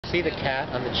see the cat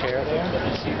on the chair there?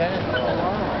 You see that? Oh,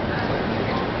 wow.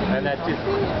 And that just,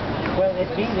 well,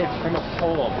 it made it from a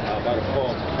poem, about a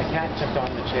poem. A cat jumped on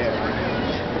the chair.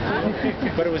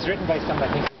 But it was written by someone,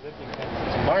 I think, who lived in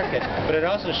Kensington Market. But it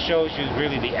also shows you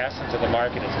really the essence of the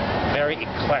market. It's very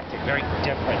eclectic, very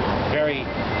different, very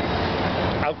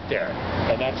out there,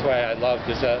 and that's why I love.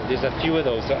 There's a few of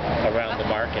those around the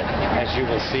market, as you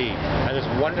will see, and there's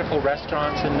wonderful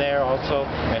restaurants in there also,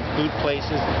 and food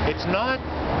places. It's not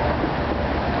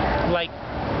like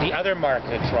the other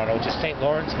market in Toronto, which is St.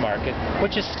 Lawrence Market,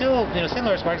 which is still, you know, St.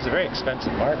 Lawrence Market is a very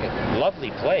expensive market,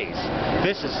 lovely place.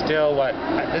 This is still what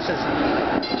this is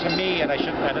to me, and I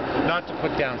should not to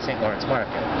put down St. Lawrence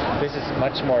Market. This is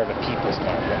much more of a people's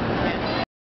market.